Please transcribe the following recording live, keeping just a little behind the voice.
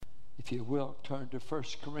If you will, turn to 1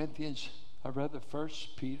 Corinthians, or rather 1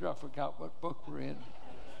 Peter. I forgot what book we're in.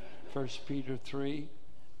 1 Peter 3.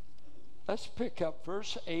 Let's pick up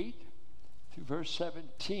verse 8 through verse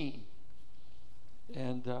 17.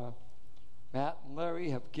 And Matt and Larry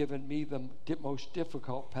have given me the most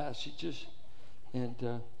difficult passages, and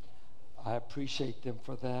I appreciate them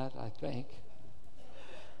for that, I think.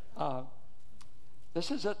 This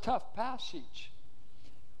is a tough passage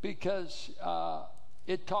because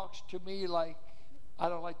it talks to me like I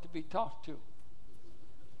don't like to be talked to.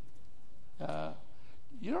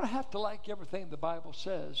 You don't have to like everything the Bible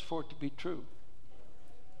says for it to be true.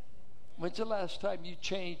 When's the last time you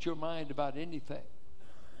changed your mind about anything?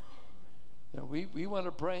 You know, we want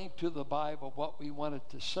to bring to the Bible what we want it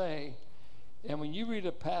to say. And when you read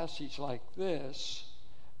a passage like this,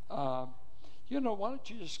 why don't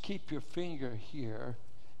you just keep your finger here,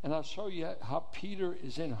 and I'll show you how Peter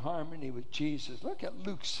is in harmony with Jesus. Look at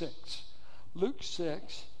Luke 6. Luke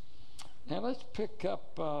 6, and let's pick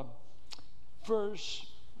up verse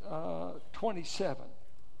 27.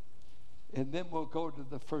 And then we'll go to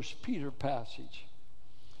the 1 Peter passage.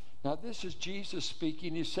 Now, this is Jesus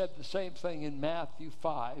speaking. He said the same thing in Matthew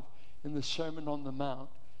 5 in the Sermon on the Mount.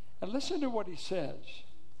 And listen to what he says.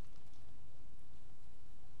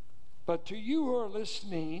 But to you who are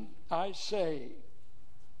listening, I say,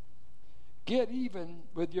 get even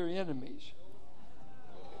with your enemies.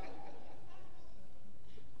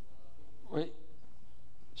 Wait.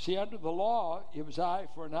 See, under the law, it was eye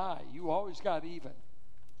for an eye. You always got even.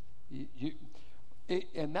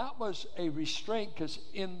 And that was a restraint, because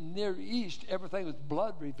in Near East, everything was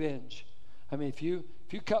blood revenge. I mean, if you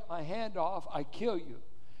cut my hand off, I kill you.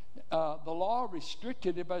 The law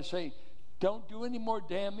restricted it by saying, don't do any more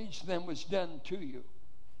damage than was done to you.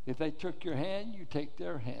 If they took your hand, you take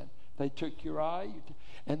their hand. They took your eye,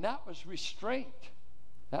 and that was restraint.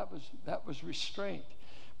 That was restraint.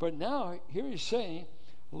 But now here he's saying,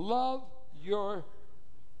 love your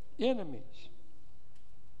enemies.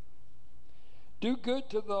 Do good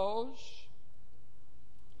to those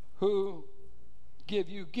who give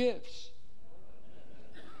you gifts.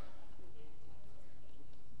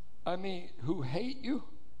 I mean, who hate you.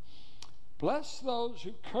 Bless those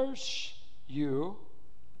who curse you.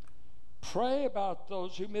 Pray about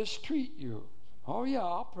those who mistreat you. Oh yeah,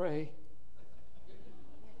 I'll pray.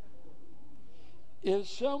 If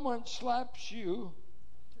someone slaps you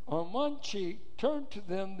on one cheek, turn to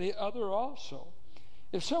them the other also.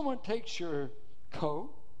 If someone takes your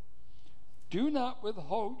coat, do not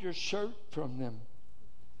withhold your shirt from them.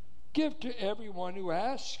 Give to everyone who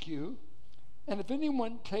asks you, and if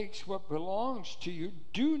anyone takes what belongs to you,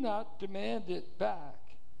 do not demand it back.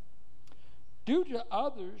 Do to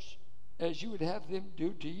others as you would have them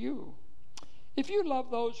do to you. If you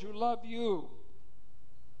love those who love you,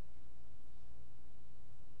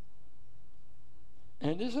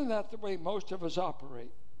 and isn't that the way most of us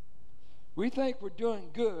operate? We think we're doing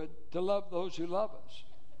good to love those who love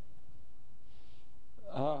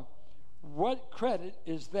us. What credit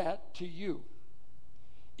is that to you?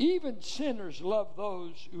 Even sinners love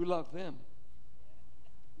those who love them.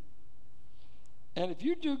 And if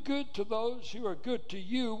you do good to those who are good to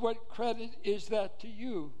you, what credit is that to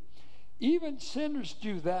you? Even sinners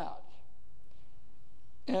do that.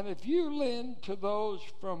 And if you lend to those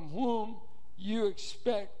from whom you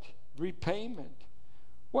expect repayment,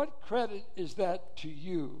 what credit is that to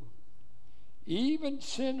you? Even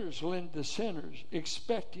sinners lend to sinners,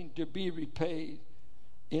 expecting to be repaid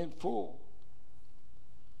in full.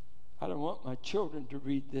 I don't want my children to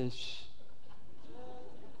read this.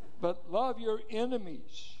 But love your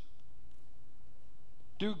enemies.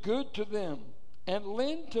 Do good to them and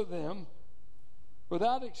lend to them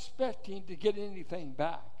without expecting to get anything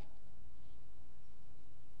back.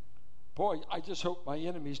 Boy, I just hope my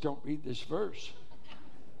enemies don't read this verse.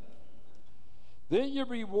 Then your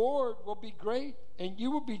reward will be great, and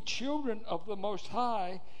you will be children of the Most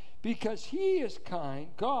High, because He is kind,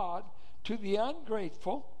 God, to the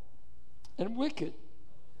ungrateful and wicked.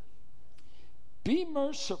 Be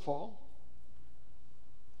merciful,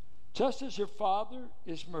 just as your Father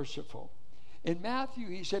is merciful. In Matthew,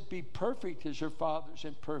 he said, be perfect as your Father is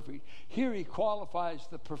perfect. Here he qualifies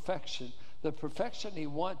the perfection. The perfection he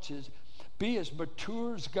wants is be as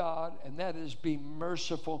mature as God, and that is be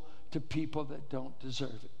merciful to people that don't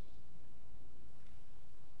deserve it.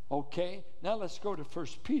 Okay, now let's go to 1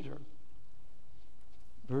 Peter.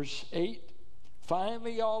 Verse 8.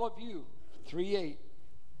 Finally, all of you, 3:8,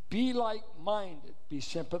 be like-minded, be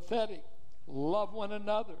sympathetic, love one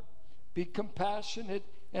another, be compassionate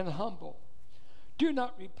and humble. Do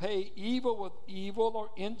not repay evil with evil or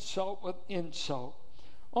insult with insult.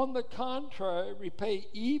 On the contrary, repay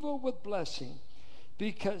evil with blessing,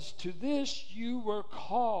 because to this you were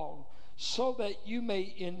called, so that you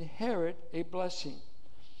may inherit a blessing.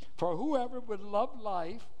 For whoever would love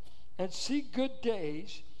life and see good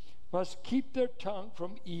days must keep their tongue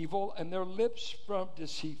from evil and their lips from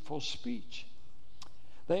deceitful speech.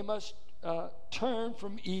 They must turn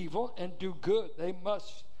from evil and do good. They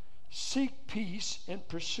must seek peace and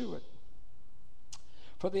pursue it.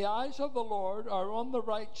 For the eyes of the Lord are on the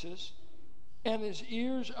righteous, and his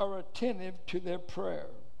ears are attentive to their prayer.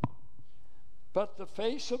 But the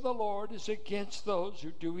face of the Lord is against those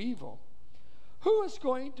who do evil. Who is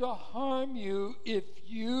going to harm you if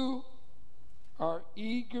you are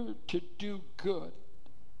eager to do good?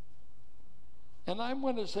 And I'm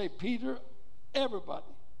going to say, Peter, everybody.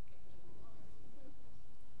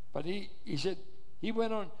 But he said, he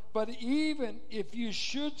went on, but even if you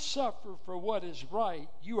should suffer for what is right,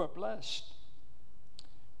 you are blessed.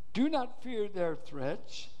 Do not fear their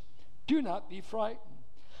threats. Do not be frightened.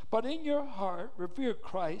 But in your heart, revere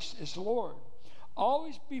Christ as Lord.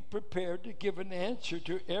 Always be prepared to give an answer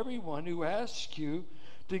to everyone who asks you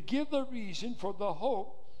to give the reason for the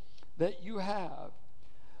hope that you have.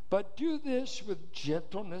 But do this with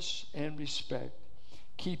gentleness and respect,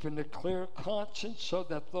 keeping a clear conscience, so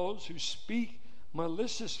that those who speak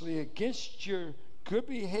maliciously against your good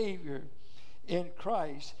behavior in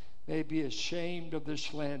Christ may be ashamed of their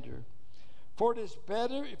slander. For it is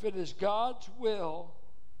better, if it is God's will,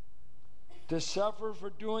 to suffer for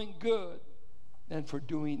doing good than for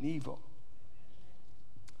doing evil.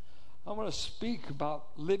 I want to speak about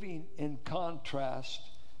living in contrast,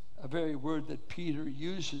 a very word that Peter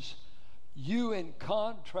uses. You, in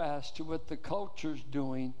contrast to what the culture's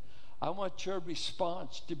doing, I want your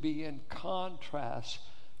response to be in contrast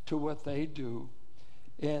to what they do.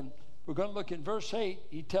 And we're going to look in verse 8.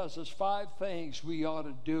 He tells us 5 things we ought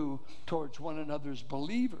to do towards one another as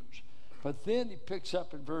believers. But then he picks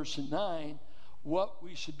up in verse 9 what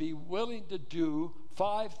we should be willing to do,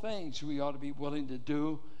 5 things we ought to be willing to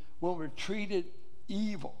do when we're treated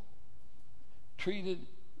evil, treated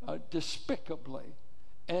despicably,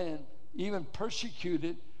 and even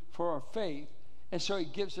persecuted for our faith. And so he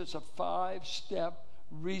gives us a 5-step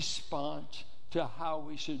response to how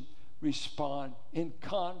we should respond in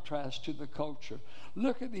contrast to the culture.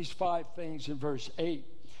 Look at these 5 things in verse 8.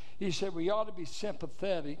 He said we ought to be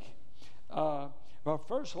sympathetic. Well,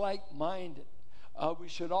 first, like-minded. We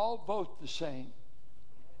should all vote the same.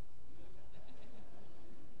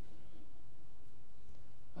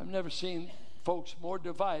 I've never seen folks more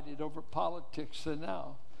divided over politics than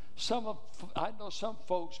now. I know some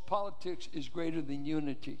folks, politics is greater than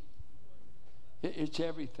unity. It's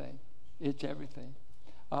everything. It's everything.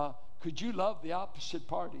 Could you love the opposite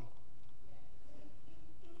party?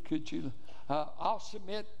 Could you? I'll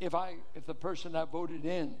submit if the person I voted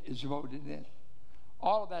in is voted in.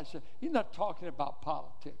 All of that stuff. He's not talking about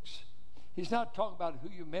politics. He's not talking about who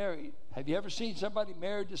you married. Have you ever seen somebody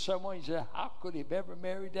married to someone? You say, how could he have ever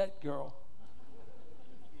married that girl?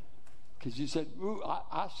 Because you said, ooh,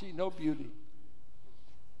 I see no beauty.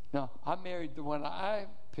 Now, I married the one I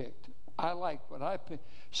picked. I like what I picked.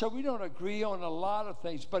 So we don't agree on a lot of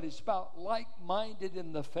things, but it's about like-minded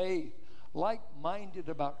in the faith, like-minded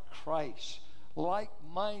about Christ,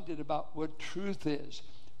 like-minded about what truth is.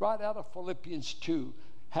 Right out of Philippians 2.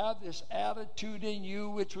 Have this attitude in you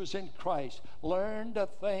which was in Christ. Learn to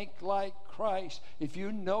think like Christ. If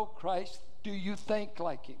you know Christ, do you think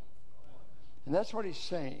like him? And that's what he's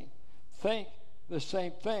saying. Think the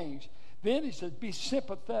same things. Then he says, be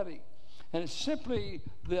sympathetic. And it's simply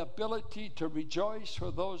the ability to rejoice for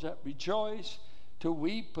those that rejoice, to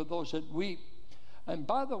weep for those that weep. And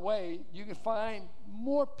by the way, you can find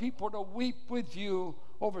more people to weep with you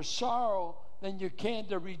over sorrow than you can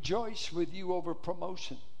to rejoice with you over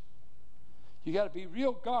promotion. You got to be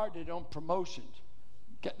real guarded on promotions.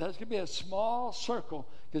 That's going to be a small circle,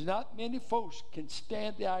 because not many folks can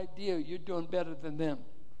stand the idea you're doing better than them.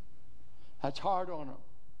 That's hard on them.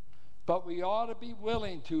 But we ought to be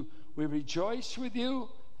willing to, we rejoice with you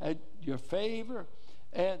at your favor,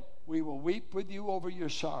 and we will weep with you over your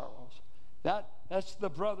sorrows. That's the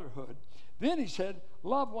brotherhood. Then he said,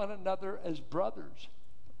 love one another as brothers.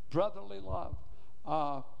 Brotherly love.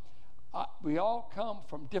 We all come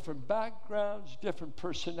from different backgrounds, different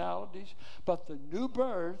personalities, but the new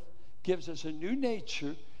birth gives us a new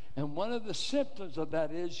nature, and one of the symptoms of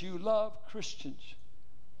that is you love Christians.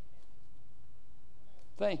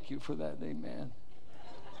 Thank you for that, amen.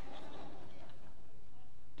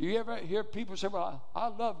 Do you ever hear people say, well, I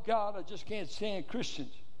love God, I just can't stand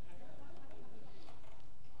Christians?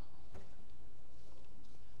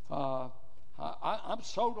 I'm I'm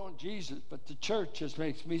sold on Jesus, but the church just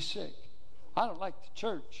makes me sick. I don't like the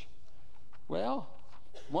church. Well,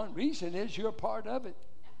 one reason is you're a part of it.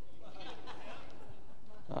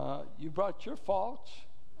 You brought your faults.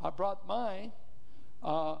 I brought mine.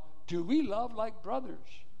 Do we love like brothers?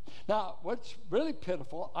 Now, what's really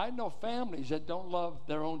pitiful, I know families that don't love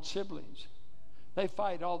their own siblings. They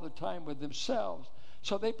fight all the time with themselves.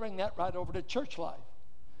 So they bring that right over to church life.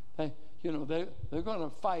 They're going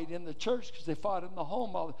to fight in the church because they fought in the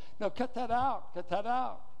home. No, cut that out. Cut that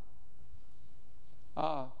out.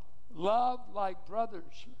 Love like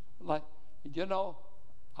brothers. I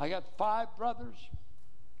got 5 brothers,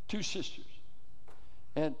 2 sisters.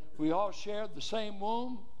 And we all shared the same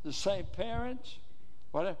womb, the same parents,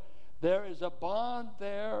 whatever. There is a bond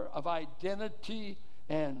there of identity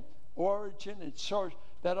and origin and source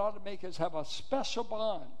that ought to make us have a special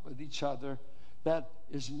bond with each other that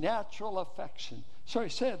is natural affection. So he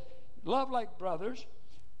said, love like brothers,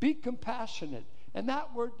 be compassionate. And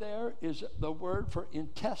that word there is the word for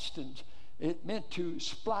intestines. It meant to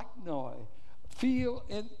splachnoi. Feel,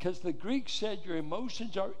 because the Greeks said your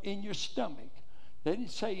emotions are in your stomach. They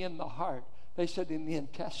didn't say in the heart. They said in the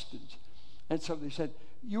intestines. And so they said,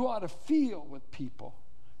 you ought to feel with people.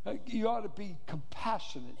 You ought to be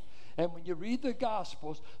compassionate. And when you read the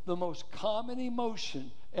Gospels, the most common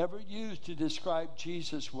emotion ever used to describe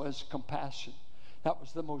Jesus was compassion. That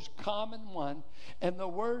was the most common one. And the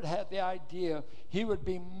word had the idea he would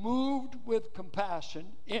be moved with compassion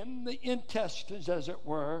in the intestines, as it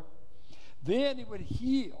were. Then he would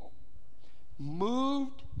heal.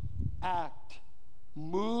 Moved, act.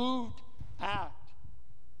 Moved, act.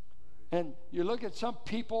 And you look at some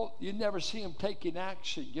people, you never see them taking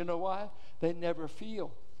action. You know why? They never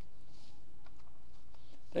feel.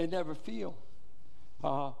 They never feel.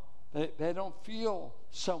 They don't feel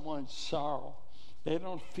someone's sorrow. They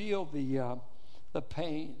don't feel the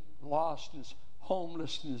pain, lostness,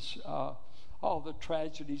 homelessness, all the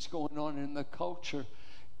tragedies going on in the culture.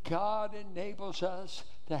 God enables us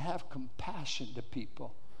to have compassion to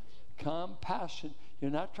people. Compassion.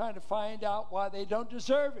 You're not trying to find out why they don't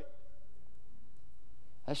deserve it.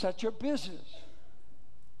 That's not your business.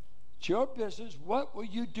 It's your business. What will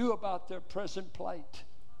you do about their present plight?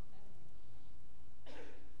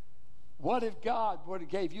 What if God would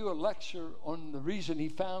have gave you a lecture on the reason he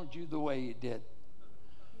found you the way he did?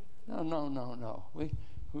 No.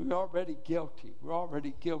 We're already guilty. We're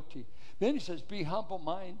already guilty. Then he says, be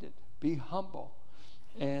humble-minded. Be humble.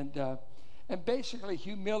 And basically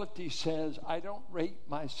humility says, I don't rate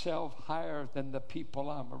myself higher than the people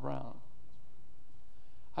I'm around.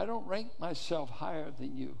 I don't rank myself higher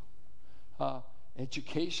than you.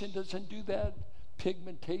 Education doesn't do that.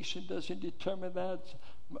 Pigmentation doesn't determine that.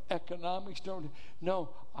 Economics don't. No,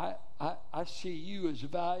 I see you as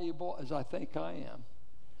valuable as I think I am.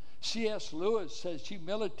 C.S. Lewis says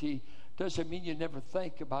humility doesn't mean you never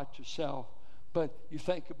think about yourself, but you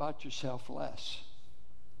think about yourself less.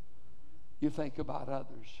 You think about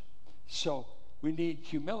others. So we need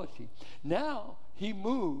humility. Now he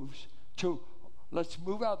moves to, let's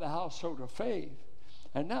move out of the household of faith.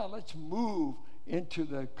 And now let's move into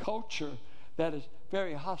the culture that is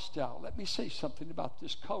very hostile. Let me say something about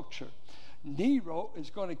this culture. Nero is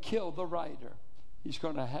going to kill the writer. He's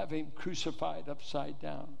going to have him crucified upside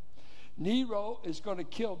down. Nero is going to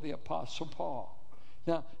kill the Apostle Paul.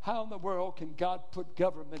 Now, how in the world can God put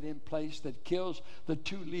government in place that kills the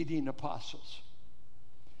 2 leading apostles?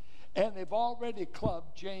 And they've already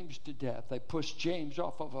clubbed James to death. They pushed James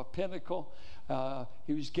off of a pinnacle.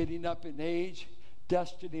 He was getting up in age,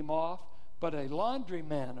 dusted him off. But a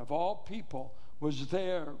laundryman of all people was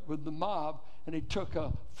there with the mob, and he took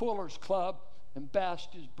a fuller's club and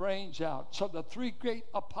bashed his brains out. So the 3 great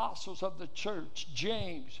apostles of the church,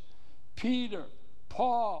 James, Peter,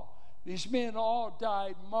 Paul, these men all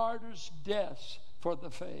died martyrs' deaths for the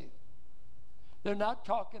faith. They're not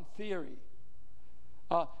talking theory.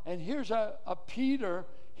 And here's a Peter.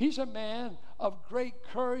 He's a man of great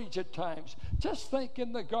courage at times. Just think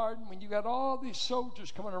in the garden when you got all these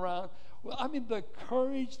soldiers coming around. Well, I mean, the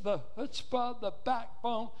courage, the chutzpah, the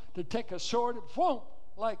backbone to take a sword and boom,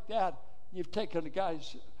 like that. You've taken a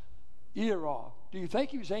guy's ear off. Do you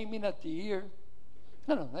think he was aiming at the ear?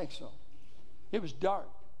 I don't think so. It was dark.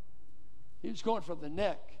 He was going for the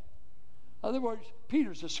neck. In other words,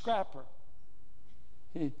 Peter's a scrapper.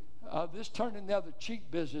 This turning the other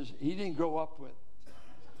cheek business, he didn't grow up with.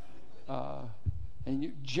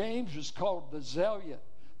 James was called the Zealot.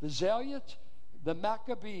 The Zealots, the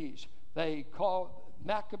Maccabees. They called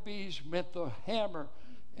Maccabees meant the hammer.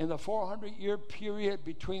 In the 400-year period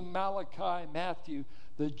between Malachi and Matthew,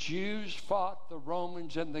 the Jews fought the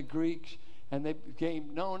Romans and the Greeks, and they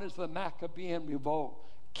became known as the Maccabean Revolt.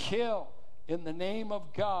 Kill in the name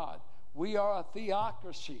of God. We are a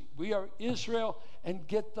theocracy. We are Israel, and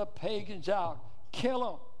get the pagans out. Kill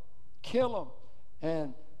them. Kill them.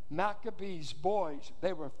 And Maccabees' boys,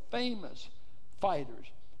 they were famous fighters.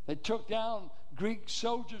 They took down Greek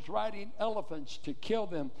soldiers riding elephants to kill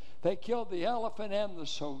them. They killed the elephant and the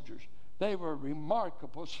soldiers. They were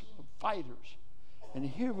remarkable fighters. And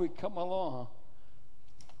here we come along.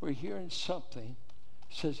 We're hearing something.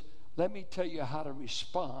 It says, let me tell you how to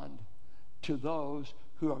respond to those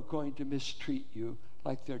who are going to mistreat you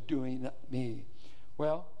like they're doing me.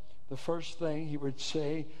 Well, the first thing he would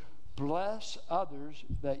say, bless others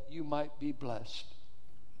that you might be blessed.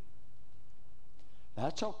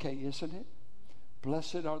 That's okay, isn't it?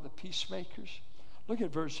 Blessed are the peacemakers. Look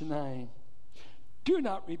at verse 9. Do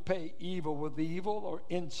not repay evil with evil or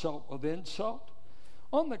insult with insult.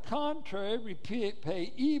 On the contrary,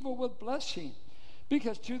 repay evil with blessing,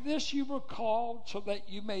 because to this you were called so that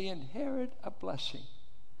you may inherit a blessing.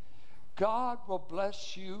 God will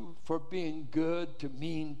bless you for being good to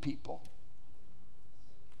mean people.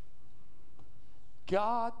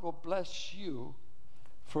 God will bless you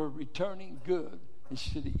for returning good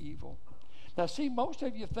instead of evil. Now, see, most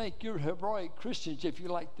of you think you're heroic Christians if you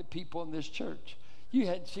like the people in this church. You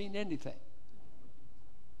hadn't seen anything.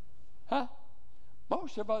 Huh?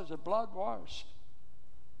 Most of us are blood washed.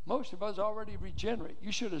 Most of us already regenerate.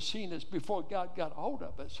 You should have seen us before God got a hold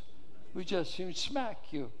of us. We just soon smack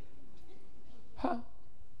you. Huh?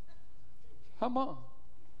 Come on.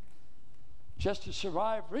 Just to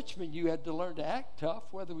survive Richmond, you had to learn to act tough,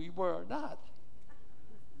 whether we were or not.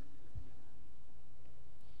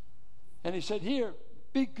 And he said, here,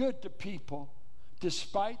 be good to people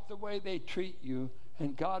despite the way they treat you,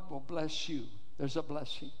 and God will bless you. There's a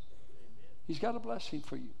blessing. He's got a blessing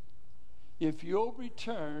for you. If you'll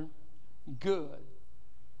return good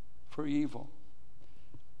for evil.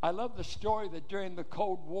 I love the story that during the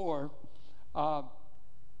Cold War,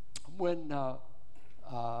 when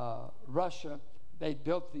Russia, they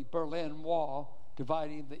built the Berlin Wall,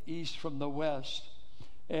 dividing the East from the West.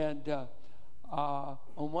 And on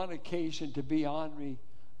one occasion, to be honoring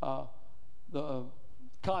the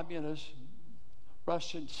communist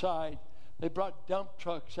Russian side, they brought dump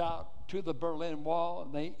trucks out to the Berlin Wall,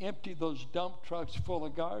 and they emptied those dump trucks full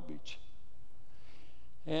of garbage.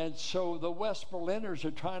 And so the West Berliners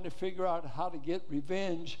are trying to figure out how to get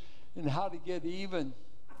revenge and how to get even.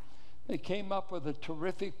 They came up with a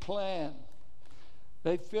terrific plan.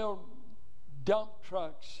 They filled dump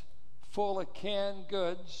trucks full of canned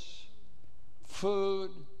goods,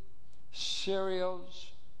 food, cereals,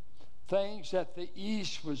 things that the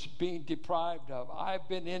East was being deprived of. I've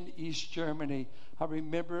been in East Germany. I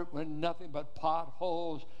remember it when nothing but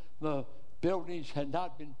potholes. The buildings had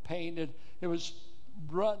not been painted. It was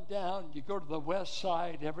run down. You go to the west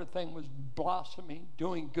side, everything was blossoming,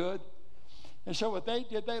 doing good. And so what they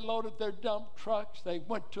did, they loaded their dump trucks. They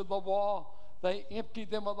went to the wall. They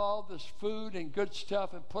emptied them with all this food and good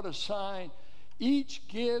stuff and put a sign. Each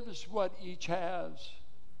gives what each has.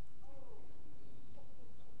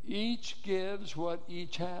 Each gives what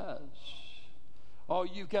each has. All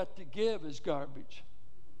you've got to give is garbage.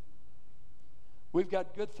 We've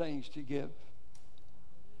got good things to give.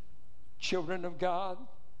 Children of God,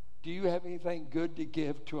 do you have anything good to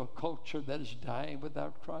give to a culture that is dying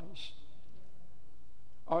without Christ?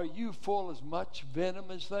 Are you full as much venom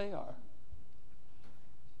as they are?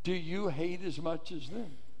 Do you hate as much as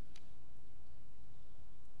them?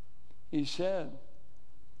 He said,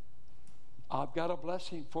 I've got a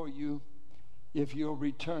blessing for you if you'll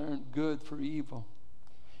return good for evil.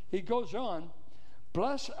 He goes on,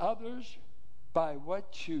 bless others by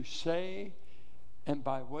what you say and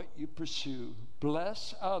by what you pursue.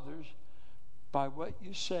 Bless others by what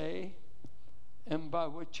you say and by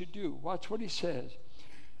what you do. Watch what he says.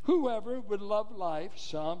 Whoever would love life,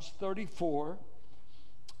 Psalms 34,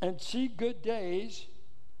 and see good days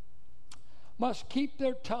must keep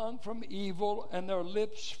their tongue from evil and their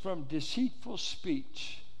lips from deceitful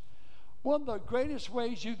speech. One of the greatest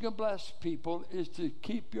ways you can bless people is to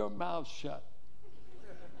keep your mouth shut.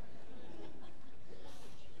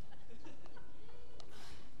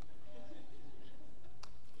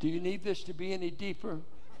 Do you need this to be any deeper?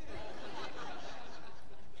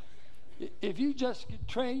 If you just could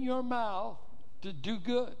train your mouth to do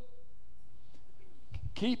good,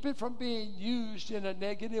 keep it from being used in a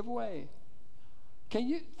negative way. Can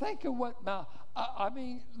you think of what mouth? I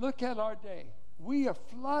mean, look at our day. We are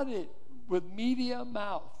flooded with media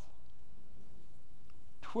mouth.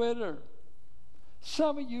 Twitter.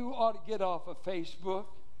 Some of you ought to get off of Facebook.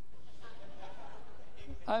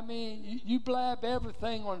 I mean, you blab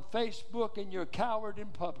everything on Facebook and you're a coward in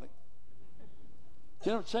public.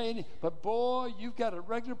 You don't say anything. But boy, you've got a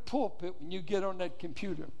regular pulpit when you get on that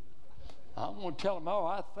computer. I'm going to tell them how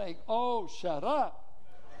I think. Oh, shut up.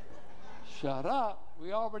 Shut up.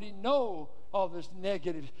 We already know all this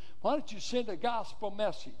negative. Why don't you send a gospel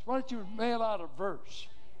message? Why don't you mail out a verse?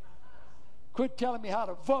 Quit telling me how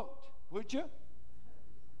to vote, would you?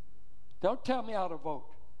 Don't tell me how to vote.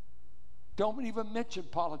 Don't even mention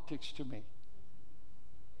politics to me.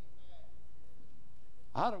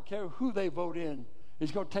 I don't care who they vote in.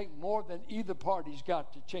 It's going to take more than either party's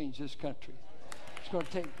got to change this country. It's going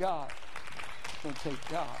to take God. It's going to take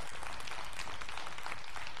God.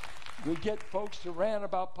 We get folks to rant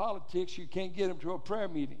about politics, you can't get them to a prayer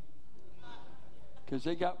meeting. Because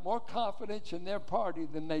they got more confidence in their party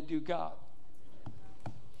than they do God.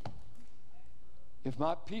 If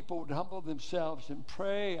my people would humble themselves and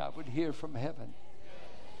pray, I would hear from heaven.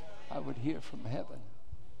 I would hear from heaven.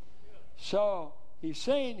 So he's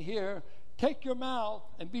saying here, take your mouth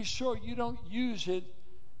and be sure you don't use it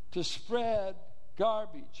to spread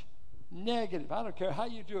garbage, negative. I don't care how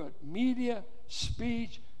you do it. Media,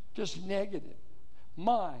 speech, just negative.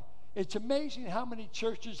 It's amazing how many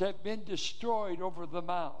churches have been destroyed over the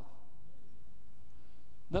mouth.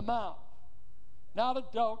 The mouth. Not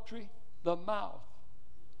adultery, the mouth.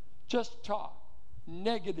 Just talk.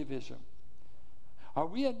 Negativism. Are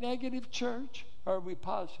we a negative church or are we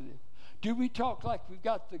positive? Do we talk like we've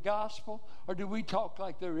got the gospel or do we talk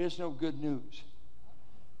like there is no good news?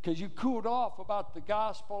 Because you cooled off about the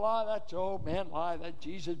gospel. That's old man lie. That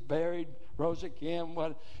Jesus buried, rose again.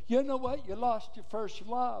 You know what? You lost your first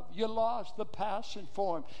love. You lost the passion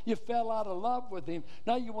for him. You fell out of love with him.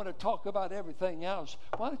 Now you want to talk about everything else.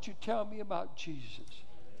 Why don't you tell me about Jesus?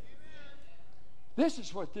 This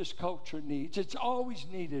is what this culture needs. It's always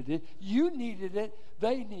needed it. You needed it.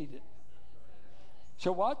 They need it.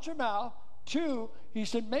 So watch your mouth. 2, he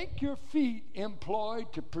said, make your feet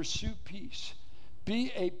employed to pursue peace.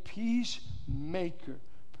 Be a peacemaker,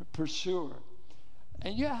 pursuer.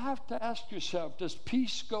 And you have to ask yourself, does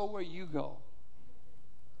peace go where you go?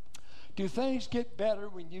 Do things get better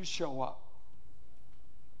when you show up?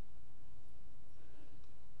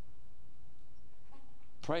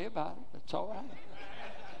 Pray about it. That's all right.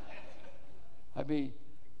 I mean,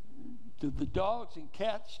 do the dogs and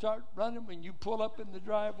cats start running when you pull up in the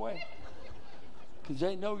driveway? Because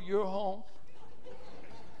they know you're home.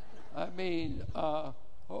 I mean,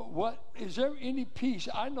 what is there any peace?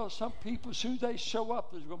 I know some people, as soon as they show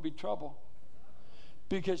up, there's going to be trouble.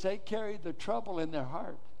 Because they carry the trouble in their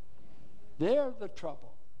heart. They're the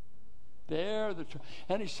trouble. They're the trouble.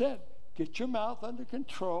 And he said, get your mouth under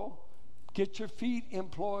control. Get your feet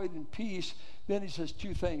employed in peace. Then he says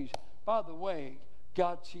 2 things. By the way,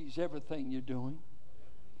 God sees everything you're doing.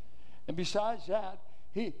 And besides that,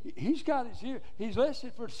 he's got his ear. He's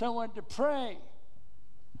listening for someone to pray.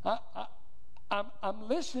 I'm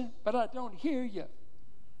listening, but I don't hear you.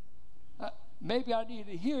 Maybe I need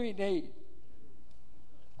a hearing aid.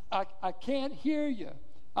 I can't hear you.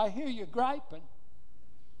 I hear you griping.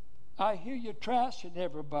 I hear you trashing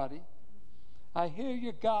everybody. I hear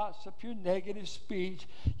your gossip, your negative speech.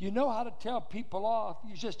 You know how to tell people off.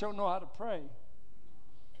 You just don't know how to pray.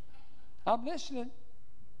 I'm listening.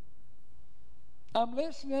 I'm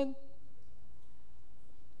listening.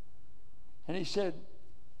 And he said,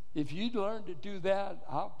 if you'd learn to do that,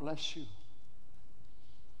 I'll bless you.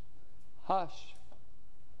 Hush.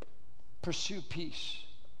 Pursue peace.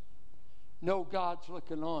 Know God's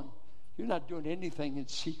looking on. You're not doing anything in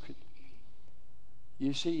secret.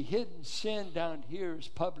 You see, hidden sin down here is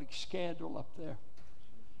public scandal up there.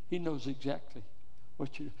 He knows exactly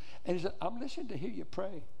what you do. And he said, I'm listening to hear you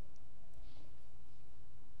pray.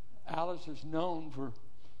 Alice is known for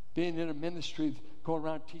being in a ministry, going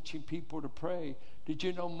around teaching people to pray. Did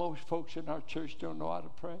you know most folks in our church don't know how to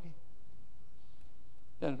pray?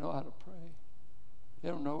 They don't know how to pray. They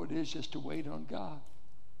don't know what it is just to wait on God.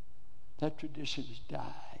 That tradition has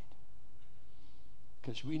died.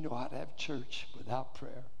 Because we know how to have church without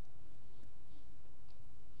prayer.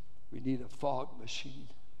 We need a fog machine.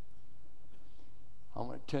 I'm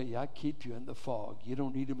going to tell you, I keep you in the fog. You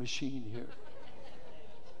don't need a machine here.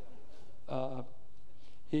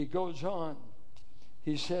 He goes on.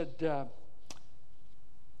 He said,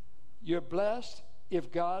 you're blessed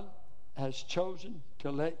if God has chosen to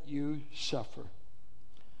let you suffer.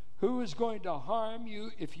 Who is going to harm you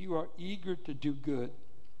if you are eager to do good?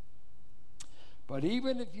 But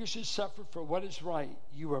even if you should suffer for what is right,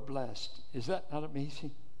 you are blessed. Is that not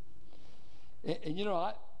amazing? And you know,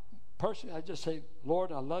 I personally just say,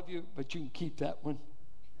 Lord, I love you, but you can keep that one.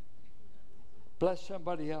 bless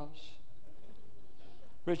somebody else.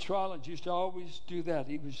 Rich Rollins used to always do that.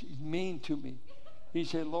 He's mean to me. He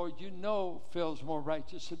said, Lord, you know Phil's more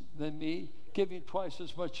righteous than me. Give him twice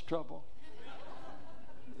as much trouble.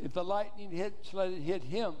 If the lightning hits, let it hit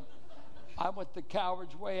him. I went the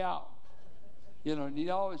coward's way out. You know, and he'd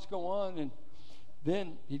always go on, and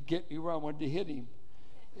then he'd get me where I wanted to hit him.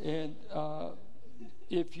 And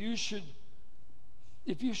if you should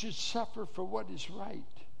suffer for what is right,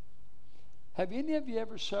 have any of you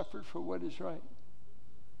ever suffered for what is right?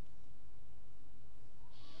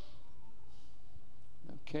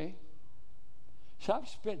 Okay. So I've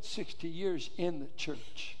spent 60 years in the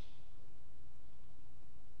church.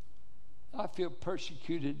 I feel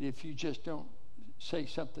persecuted if you just don't say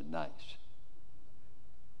something nice.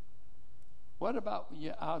 What about when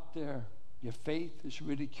you're out there, your faith is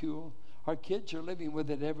ridiculed? Our kids are living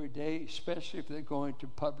with it every day, especially if they're going to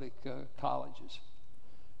public colleges.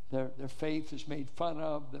 Their faith is made fun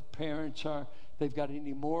of. The parents they've got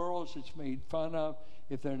any morals, it's made fun of.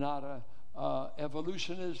 If they're not a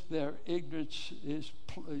evolutionist, their ignorance is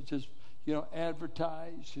just,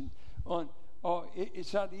 advertised. And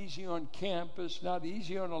it's not easy on campus, not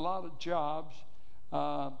easy on a lot of jobs.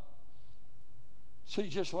 So you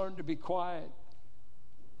just learn to be quiet.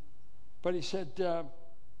 But he said,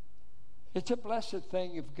 it's a blessed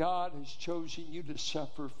thing if God has chosen you to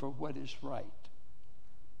suffer for what is right.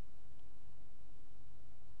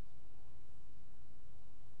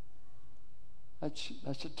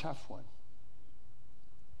 That's a tough one.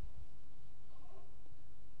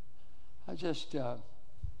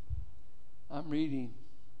 I'm reading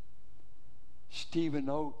Stephen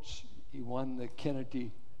Oates. He won the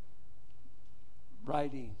Kennedy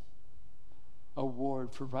Writing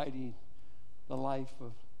Award for writing the life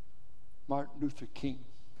of Martin Luther King.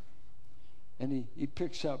 And he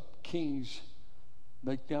picks up King's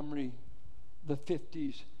Montgomery, the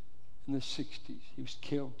 50s and the 60s. He was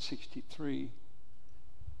killed 63.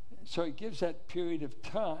 So he gives that period of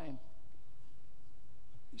time.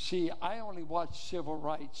 See, I only watch civil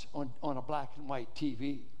rights on a black and white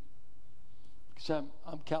TV because I'm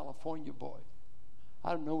a California boy.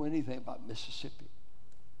 I don't know anything about Mississippi.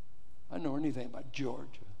 I don't know anything about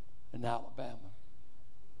Georgia and Alabama.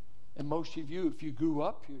 And most of you, if you grew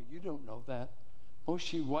up here, you don't know that. Most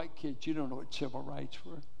of you white kids, you don't know what civil rights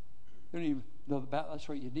were. You don't even know about. That's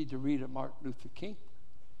why you need to read of Martin Luther King.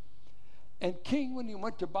 And King, when he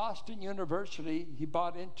went to Boston University, he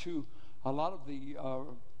bought into a lot of the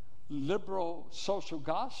liberal social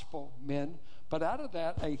gospel men. But out of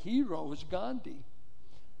that, a hero was Gandhi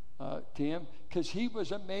to him, because he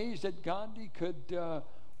was amazed that Gandhi could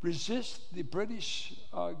resist the British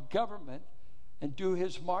government and do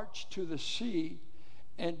his march to the sea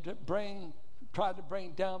and try to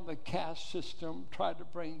bring down the caste system, try to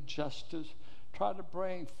bring justice, try to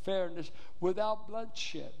bring fairness without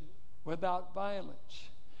bloodshed, without violence.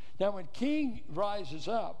 Now, when King rises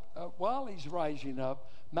up, while he's rising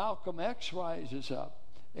up, Malcolm X rises up,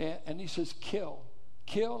 and he says, kill,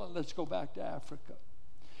 and let's go back to Africa.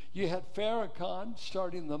 You had Farrakhan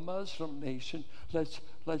starting the Muslim nation. Let's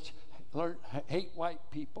learn, hate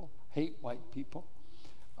white people. You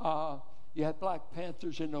had Black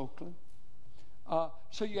Panthers in Oakland.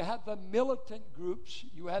 So you had the militant groups.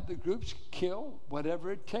 You had the groups kill,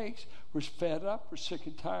 whatever it takes. We're fed up. We're sick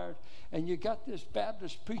and tired. And you got this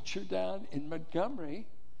Baptist preacher down in Montgomery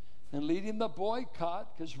and leading the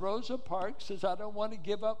boycott because Rosa Parks says, I don't want to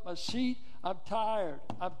give up my seat. I'm tired.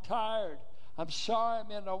 I'm sorry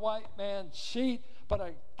I'm in a white man's seat, but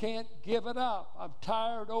I can't give it up. I'm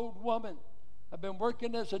tired, old woman. I've been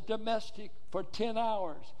working as a domestic for 10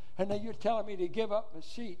 hours, and now you're telling me to give up my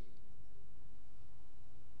seat.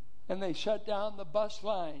 And they shut down the bus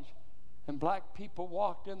lines, and black people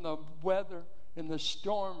walked in the weather, in the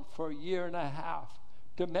storm for a year and a half.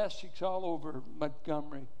 Domestics all over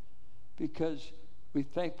Montgomery, because we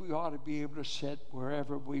think we ought to be able to sit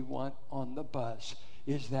wherever we want on the bus.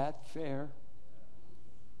 Is that fair?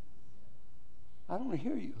 I don't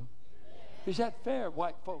hear you. Is that fair,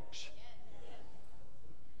 white folks?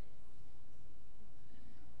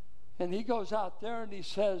 And he goes out there and he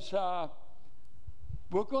says,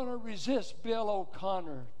 we're going to resist Bill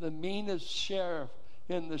O'Connor, the meanest sheriff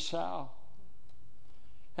in the South.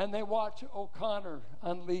 And they watch O'Connor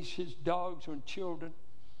unleash his dogs on children.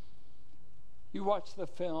 You watch the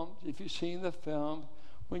films, if you've seen the film,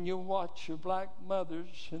 when you watch your black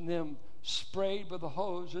mothers and them sprayed with the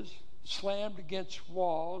hoses, slammed against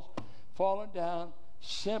walls, falling down,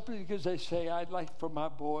 simply because they say, I'd like for my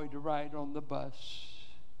boy to ride on the bus.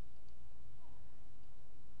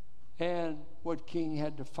 And what King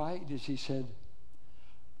had to fight is he said,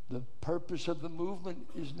 The purpose of the movement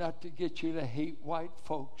is not to get you to hate white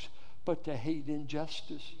folks, but to hate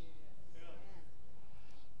injustice.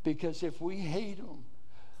 Because if we hate them,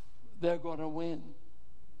 they're going to win.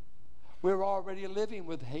 We're already living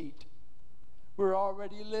with hate. We're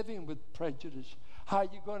already living with prejudice. How are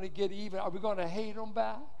you going to get even? Are we going to hate them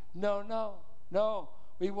back? No, no, no.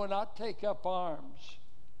 We will not take up arms.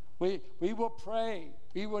 We will pray.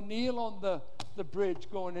 We will kneel on the bridge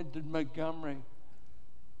going into Montgomery.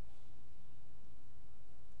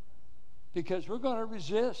 Because we're going to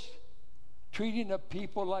resist treating the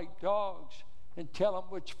people like dogs and tell them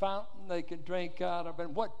which fountain they can drink out of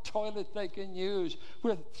and what toilet they can use.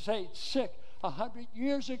 We're sick. 100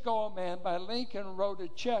 years ago, a man by Lincoln wrote a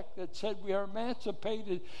check that said we are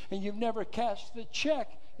emancipated and you've never cashed the check.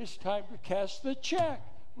 It's time to cash the check.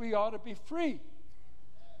 We ought to be free.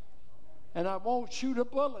 And I won't shoot a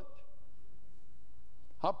bullet.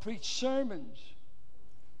 I'll preach sermons.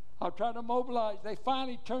 I'll try to mobilize. They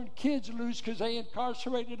finally turned kids loose because they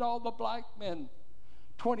incarcerated all the black men.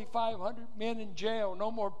 2,500 men in jail,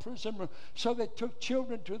 no more prison. So they took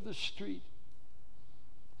children to the street.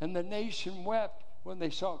 And the nation wept when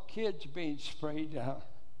they saw kids being sprayed down,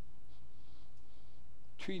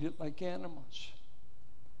 treated like animals.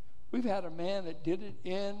 We've had a man that did it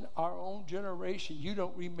in our own generation. You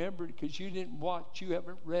don't remember it because you didn't watch, you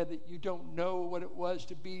haven't read it, you don't know what it was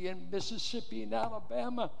to be in Mississippi and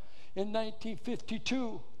Alabama in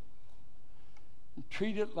 1952. And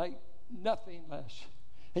treated like nothing less.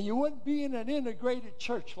 And you wouldn't be in an integrated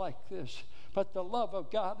church like this. But the love of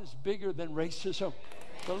God is bigger than racism.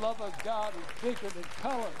 The love of God is bigger than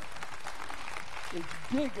color. It's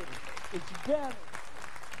bigger. It's better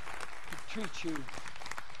to treat you.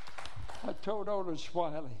 I told Otis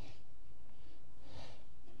Wiley,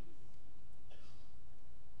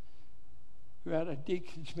 we were at a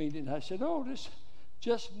deacon's meeting. I said, Otis,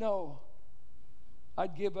 just know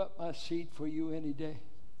I'd give up my seat for you any day.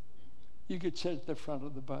 You could sit at the front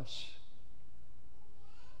of the bus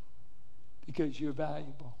because you're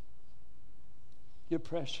valuable. You're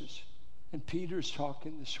precious. And Peter's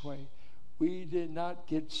talking this way. We did not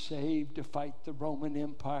get saved to fight the Roman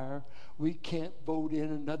Empire. We can't vote in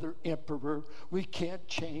another emperor. We can't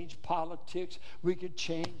change politics. We can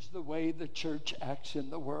change the way the church acts in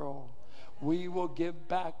the world. We will give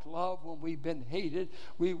back love when we've been hated.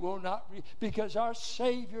 We will not, because our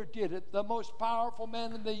Savior did it. The most powerful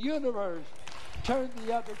man in the universe turned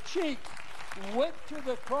the other cheek, went to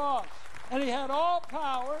the cross, and he had all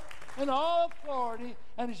power and all authority.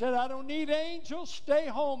 And he said, I don't need angels. Stay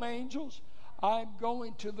home, angels. I'm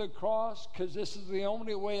going to the cross because this is the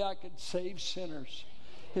only way I can save sinners.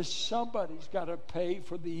 Is somebody's got to pay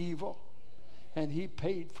for the evil. And he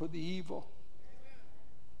paid for the evil.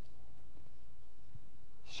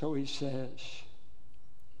 So he says,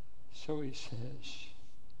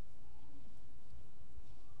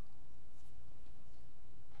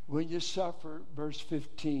 when you suffer, verse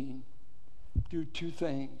 15, do two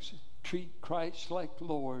things. Treat Christ like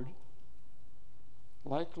Lord.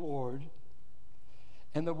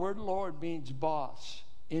 And the word Lord means boss,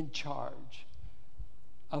 in charge,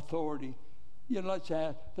 authority. You know, let's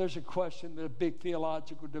ask, there's a question, a big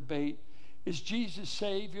theological debate. Is Jesus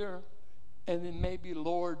Savior and then maybe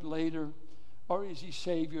Lord later? Or is he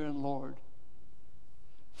Savior and Lord?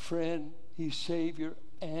 Friend, he's Savior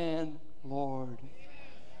and Lord.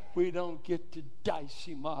 We don't get to dice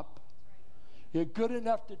him up. You're good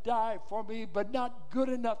enough to die for me, but not good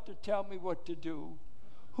enough to tell me what to do.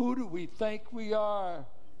 Who do we think we are?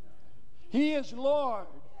 He is Lord.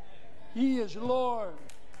 He is Lord.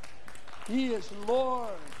 He is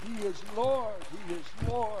Lord. He is Lord. He is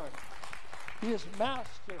Lord. He is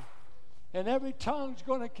Master. And every tongue's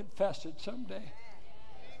going to confess it someday.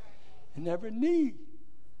 And every knee.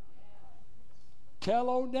 Tell,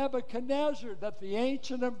 O Nebuchadnezzar, that the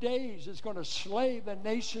Ancient of Days is going to slay the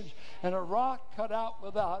nations, and a rock cut out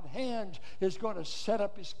without hands is going to set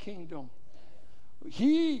up his kingdom.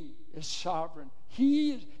 He is sovereign.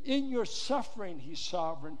 He is in your suffering. He's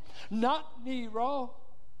sovereign. Not Nero.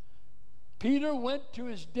 Peter went to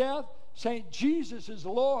his death saying, Jesus is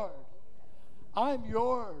Lord. I'm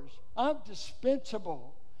yours. I'm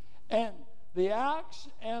dispensable. And the axe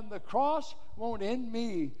and the cross won't end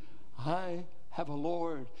me. I have a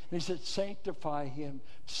Lord. And he said, sanctify him.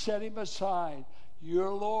 Set him aside.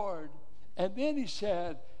 Your Lord. And then he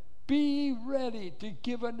said, be ready to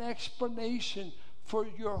give an explanation for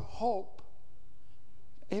your hope.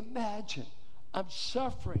 Imagine, I'm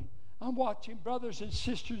suffering. I'm watching brothers and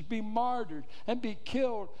sisters be martyred and be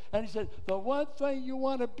killed. And he said, the one thing you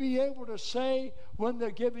want to be able to say when they're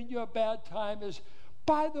giving you a bad time is,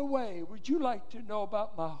 By the way, would you like to know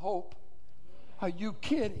about my hope? Are you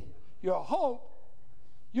kidding? Your hope?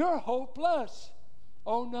 You're hopeless.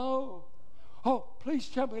 Oh, no. Oh, please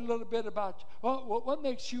tell me a little bit about what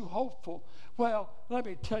makes you hopeful. Well, let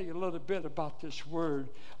me tell you a little bit about this word.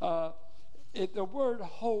 The word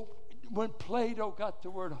hope, when Plato got the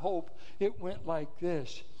word hope, it went like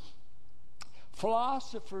this.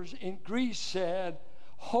 Philosophers in Greece said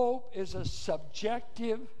hope is a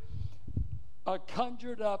subjective, a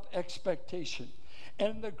conjured up expectation.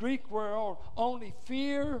 And in the Greek world, only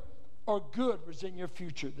fear or good was in your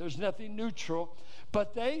future. There's nothing neutral.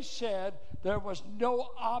 But they said there was no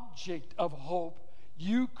object of hope.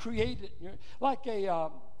 You created, like a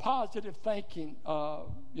positive thinking,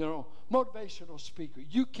 motivational speaker.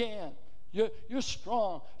 You can. You're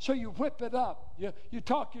strong. So you whip it up. You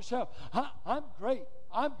talk yourself. I'm great.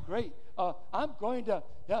 I'm great. I'm going to,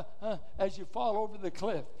 as you fall over the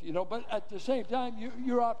cliff, but at the same time,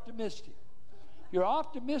 you're optimistic. You're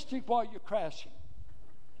optimistic while you're crashing.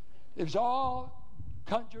 It's all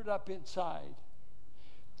conjured up inside.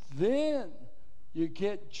 Then you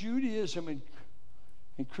get Judaism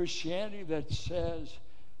and Christianity that says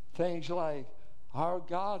things like, our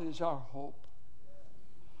God is our hope.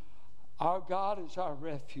 Our God is our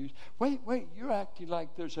refuge. Wait, you're acting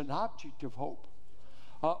like there's an object of hope.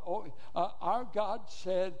 Our God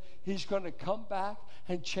said he's going to come back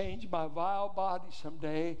and change my vile body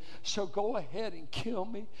someday. So go ahead and kill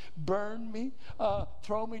me, burn me,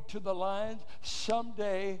 throw me to the lions.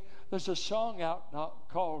 Someday, there's a song out now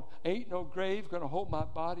called Ain't No Grave Gonna Hold My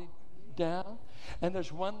Body Down. And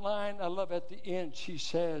there's one line I love at the end. She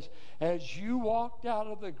says, as you walked out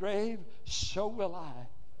of the grave, so will I.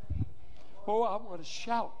 Oh, I want to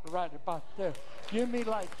shout right about there. Give me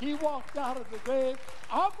like he walked out of the grave.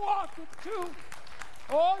 I'm walking too.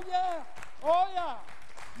 Oh, yeah. Oh, yeah.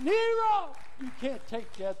 Nero, you can't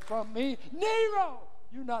take that from me. Nero,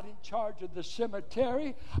 you're not in charge of the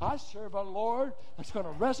cemetery. I serve a Lord that's going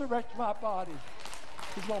to resurrect my body.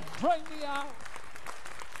 He's going to bring me out.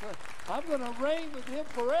 I'm going to reign with him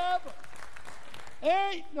forever.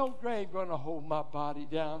 Ain't no grave going to hold my body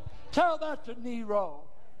down. Tell that to Nero.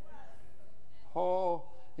 Oh,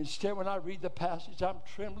 instead when I read the passage, I'm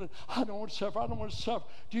trembling. I don't want to suffer. I don't want to suffer.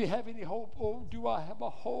 Do you have any hope? Oh, do I have a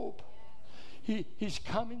hope? He's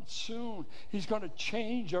coming soon. He's going to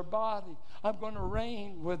change our body. I'm going to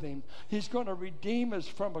reign with him. He's going to redeem us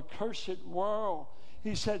from a cursed world.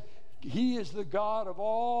 He said, he is the God of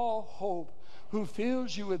all hope, who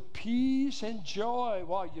fills you with peace and joy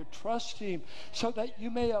while you trust him, so that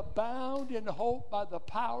you may abound in hope by the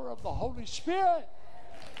power of the Holy Spirit.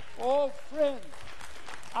 Oh, friend,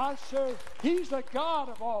 I serve. He's the God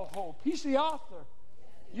of all hope. He's the author.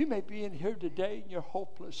 You may be in here today and you're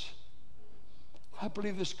hopeless. I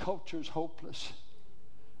believe this culture is hopeless.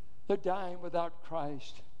 They're dying without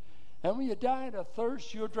Christ. And when you're dying of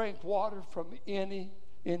thirst, you'll drink water from any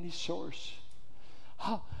source.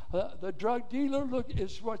 The drug dealer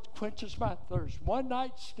is what quenches my thirst. One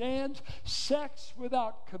night stands, sex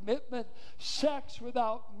without commitment, sex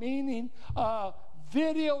without meaning,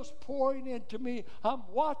 videos pouring into me. I'm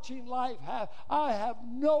watching life. I have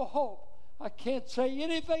no hope. I can't say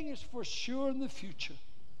anything is for sure in the future.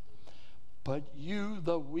 But you,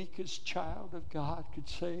 the weakest child of God, could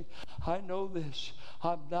say, I know this.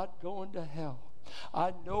 I'm not going to hell.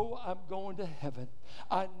 I know I'm going to heaven.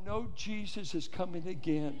 I know Jesus is coming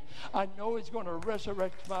again. I know he's going to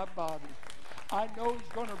resurrect my body. I know he's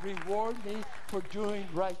going to reward me for doing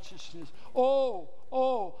righteousness. Oh,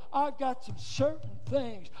 I've got some certain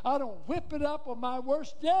things. I don't whip it up on my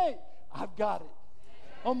worst day. I've got it.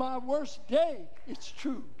 On my worst day, it's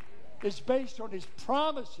true. It's based on his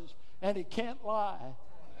promises, and he can't lie.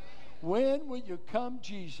 When will you come,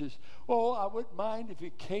 Jesus? Oh, I wouldn't mind if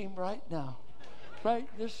you came right now. Right,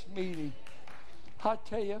 this meeting. I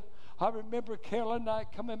tell you, I remember Carolyn and I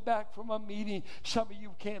coming back from a meeting. Some of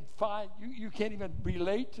you can't find, you can't even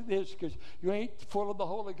relate to this because you ain't full of the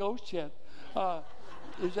Holy Ghost yet.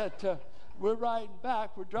 Is that we're riding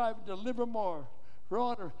back, we're driving to Livermore,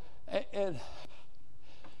 and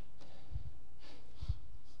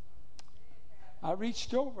I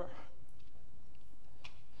reached over.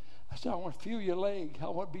 I said, I want to feel your leg. I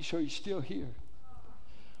want to be sure you're still here.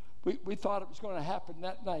 We thought it was going to happen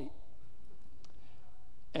that night.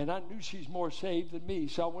 And I knew she's more saved than me,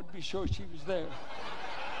 so I wanted to be sure she was there.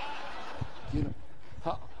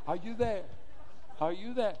 Are you there? Are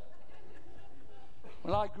you there?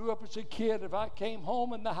 When I grew up as a kid, if I came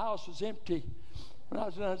home and the house was empty, when I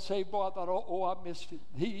was an unsaved boy, I thought, oh, I missed it.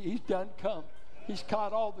 He's done come. He's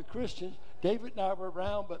caught all the Christians. David and I were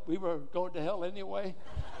around, but we were going to hell anyway.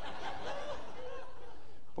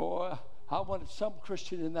 Boy, I wanted some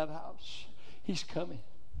Christian in that house. He's coming.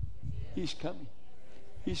 He's coming.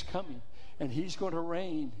 He's coming. And he's going to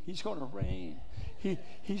reign. He's going to reign.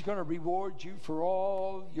 He's going to reward you for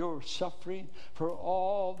all your suffering, for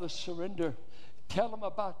all the surrender. Tell him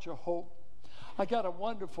about your hope. I got a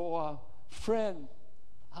wonderful friend,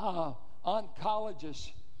 oncologist,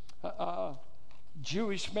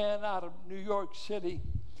 Jewish man out of New York City,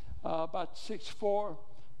 about 6'4",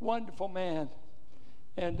 wonderful man.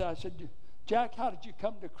 And I said, Jack, how did you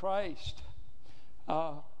come to Christ?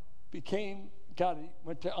 Went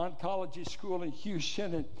to oncology school in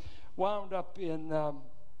Houston and wound up in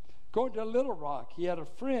going to Little Rock. He had a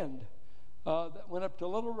friend that went up to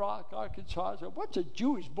Little Rock, Arkansas. I said, what's a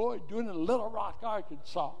Jewish boy doing in Little Rock,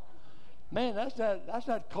 Arkansas? Man, that's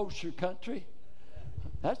not kosher country.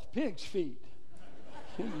 That's pig's feet.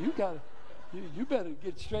 You better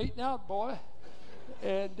get straightened out, boy.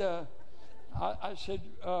 And I said,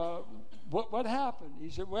 what happened? He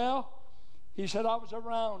said, I was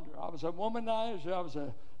around her. I was a womanizer. I was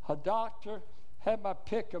a doctor. Had my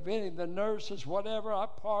pick of any of the nurses, whatever. I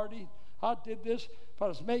partied. I did this. But I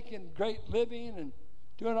was making great living and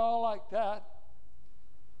doing all like that.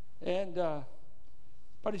 And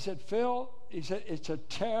but he said, Phil, it's a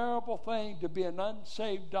terrible thing to be an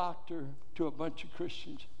unsaved doctor to a bunch of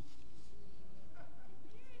Christians.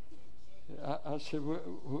 I said,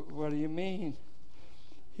 what do you mean?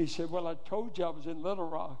 He said, well, I told you I was in Little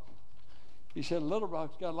Rock. He said, Little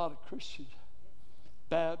Rock's got a lot of Christians.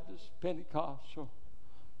 Baptist, Pentecostal,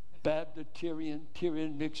 Baptitarian,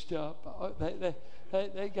 Tyrian mixed up.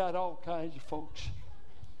 They got all kinds of folks.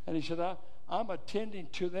 And he said, I'm attending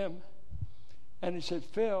to them. And he said,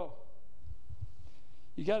 Phil,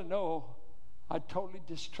 you got to know, I totally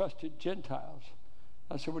distrusted Gentiles.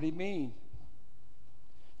 I said, what do you mean?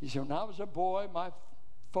 He said, when I was a boy, my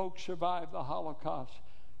folks survived the Holocaust.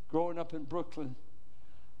 Growing up in Brooklyn,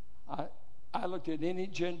 I looked at any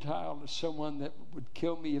Gentile as someone that would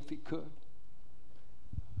kill me if he could.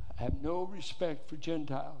 I have no respect for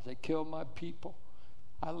Gentiles. They kill my people.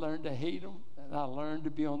 I learned to hate them, and I learned to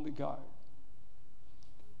be on the guard.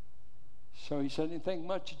 So he said, anything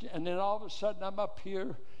much? And then all of a sudden, I'm up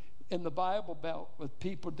here in the Bible Belt with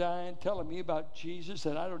people dying, telling me about Jesus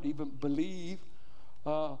that I don't even believe,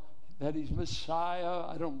 that he's Messiah.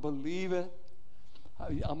 I don't believe it.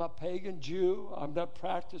 I'm a pagan Jew. I'm not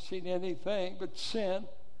practicing anything but sin.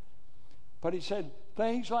 But he said,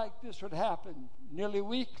 things like this would happen nearly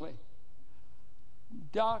weekly.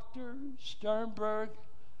 Dr. Sternberg,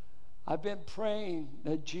 I've been praying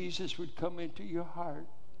that Jesus would come into your heart.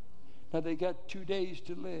 Now, they got 2 days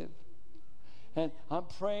to live. And I'm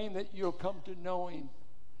praying that you'll come to know him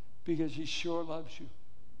because he sure loves you.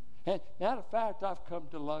 And matter of fact, I've come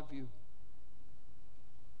to love you.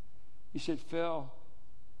 He said, Phil,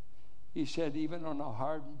 he said, even on a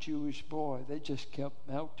hardened Jewish boy, they just kept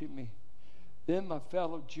melting me. Then my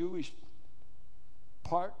fellow Jewish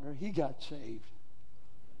partner, he got saved.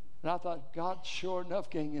 And I thought, God's sure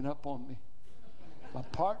enough ganging up on me. My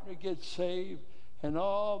partner gets saved, and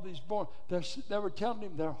all these born, they were telling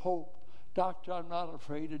him their hope. Doctor, I'm not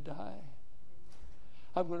afraid to die.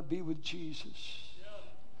 I'm going to be with Jesus.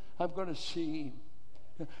 I'm going to see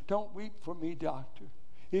him. Don't weep for me, doctor.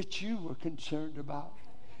 It's you we're concerned about.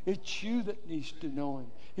 It's you that needs to know him.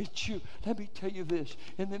 It's you. Let me tell you this.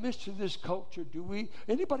 In the midst of this culture,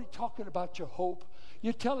 anybody talking about your hope?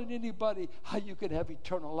 You're telling anybody how you can have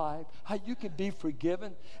eternal life, how you can be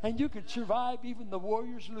forgiven, and you can survive even the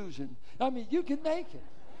Warriors losing. I mean, you can make it.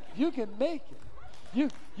 You can make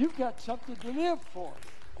it. You've got something to live for.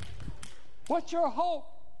 What's your hope?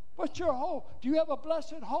 What's your hope? Do you have a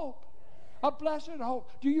blessed hope? A blessed hope.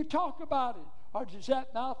 Do you talk about it? Or does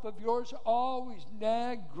that mouth of yours always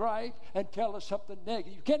nag, gripe, and tell us something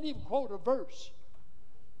negative? You can't even quote a verse.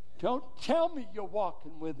 Don't tell me you're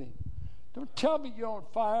walking with him. Don't tell me you're on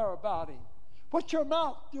fire about him. What's your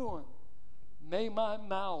mouth doing? May my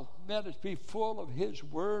mouth be full of his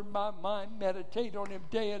word, my mind meditate on him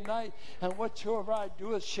day and night, and whatsoever I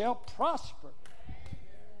do it shall prosper.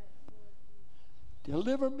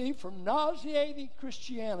 Deliver me from nauseating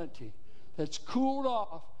Christianity that's cooled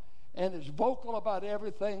off and is vocal about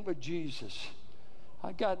everything but Jesus.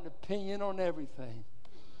 I got an opinion on everything.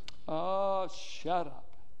 Oh, shut up.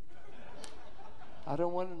 I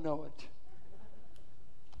don't want to know it.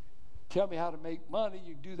 Tell me how to make money.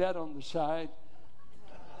 You do that on the side.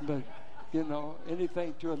 But,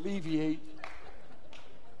 anything to alleviate.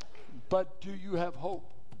 But do you have hope?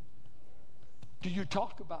 Do you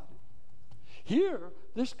talk about it? Here,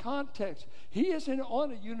 this context, he isn't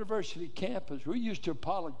on a university campus. We're used to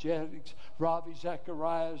apologetics, Ravi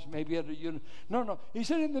Zacharias, maybe at a No. He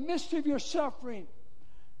said, in the midst of your suffering,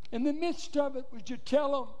 in the midst of it, would you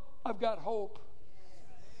tell them, I've got hope.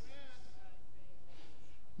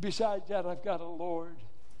 Besides that, I've got a Lord.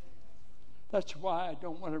 That's why I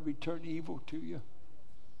don't want to return evil to you.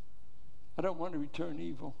 I don't want to return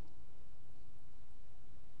evil.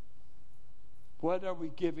 What are we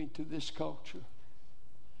giving to this culture?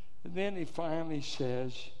 And then he finally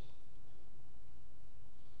says,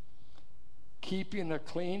 keeping a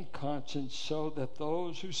clean conscience so that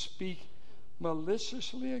those who speak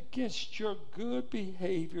maliciously against your good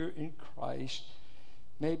behavior in Christ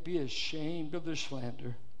may be ashamed of their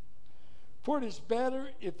slander. For it is better,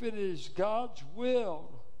 if it is God's will,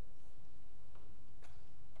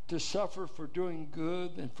 to suffer for doing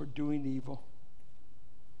good than for doing evil.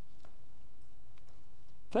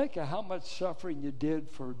 Think of how much suffering you did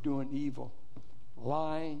for doing evil.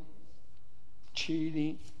 Lying,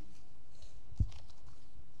 cheating.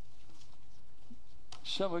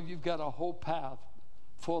 Some of you've got a whole path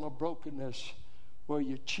full of brokenness where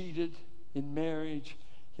you cheated in marriage,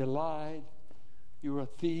 you lied, you were a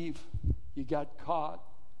thief, you got caught,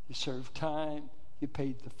 you served time, you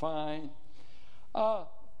paid the fine.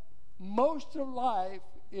 Most of life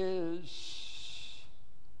is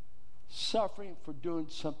suffering for doing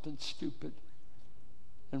something stupid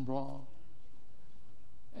and wrong.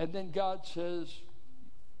 And then God says,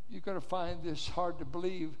 you're going to find this hard to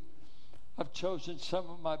believe. I've chosen some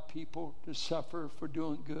of my people to suffer for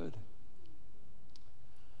doing good.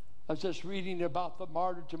 I was just reading about the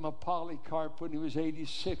martyrdom of Polycarp when he was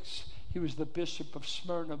 86. He was the bishop of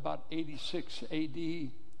Smyrna about 86 AD.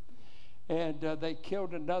 And they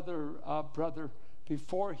killed another brother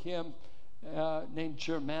before him named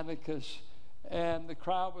Germanicus. And the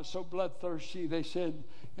crowd was so bloodthirsty, they said,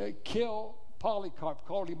 kill Polycarp.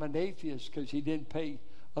 Called him an atheist because he didn't pay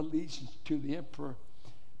allegiance to the emperor.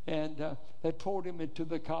 And they pulled him into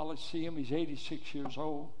the Colosseum. He's 86 years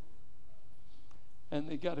old. And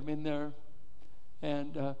they got him in there.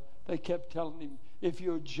 And they kept telling him, if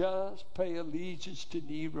you just pay allegiance to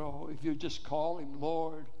Nero, if you just call him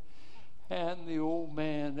Lord. And the old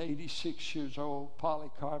man, 86 years old,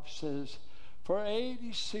 Polycarp says, for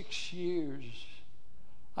 86 years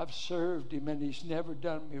I've served him and he's never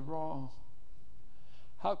done me wrong.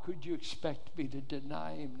 How could you expect me to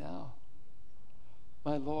deny him now?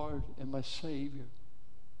 My Lord and my Savior.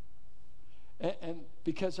 And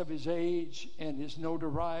because of his age and his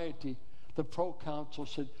notoriety, the proconsul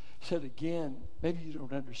said again, maybe you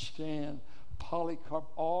don't understand, Polycarp,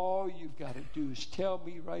 all you've got to do is tell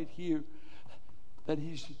me right here that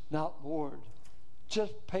he's not Lord.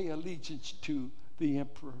 Just pay allegiance to the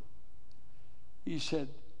emperor. He said,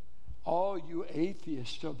 all you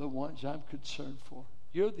atheists are the ones I'm concerned for.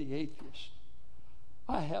 You're the atheist.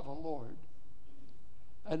 I have a Lord,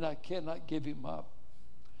 and I cannot give him up.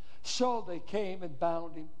 So they came and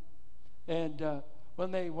bound him. And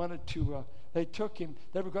when they wanted to, they took him,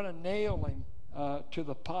 they were going to nail him to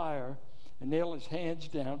the pyre and nail his hands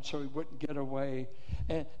down so he wouldn't get away.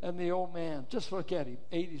 And the old man, just look at him,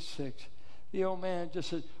 86. The old man just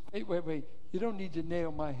said, wait, you don't need to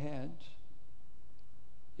nail my hands.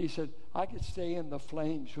 He said, I could stay in the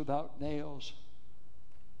flames without nails.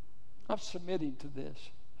 I'm submitting to this.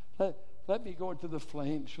 Let me go into the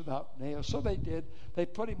flames without nails. So they did. They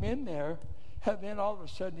put him in there, and then all of a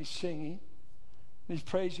sudden he's singing. He's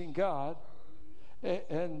praising God.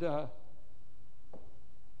 And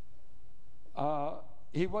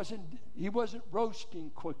he wasn't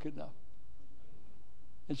roasting quick enough.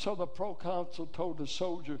 And so the proconsul told the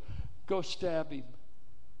soldier, go stab him.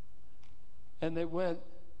 And they went,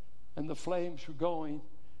 and the flames were going,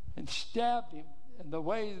 and stabbed him. And the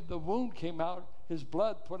way the wound came out, his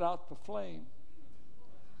blood put out the flame.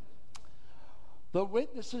 The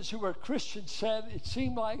witnesses who were Christians said it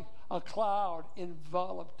seemed like a cloud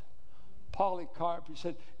enveloped Polycarp. He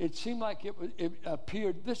said it seemed like it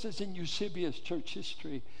appeared. This is in Eusebius church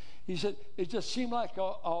history. He said it just seemed like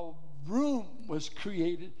a room was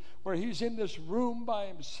created where he was in this room by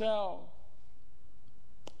himself.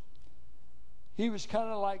 He was kind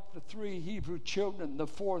of like the three Hebrew children. The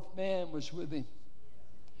fourth man was with him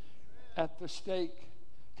at the stake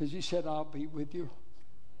because he said, I'll be with you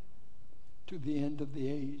to the end of the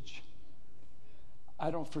age.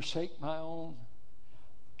 I don't forsake my own.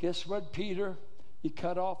 Guess what, Peter? You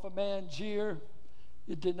cut off a man's ear.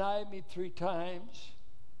 You denied me 3 times.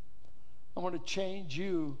 I want to change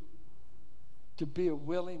you to be a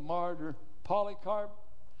willing martyr. Polycarp.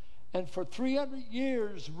 And for 300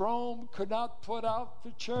 years, Rome could not put out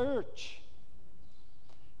the church.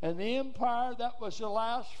 And the empire that was to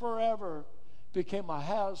last forever became a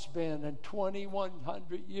has-been. And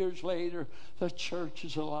 2,100 years later, the church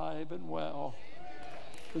is alive and well.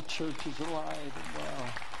 The church is alive and well.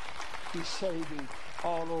 He's saving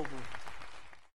all over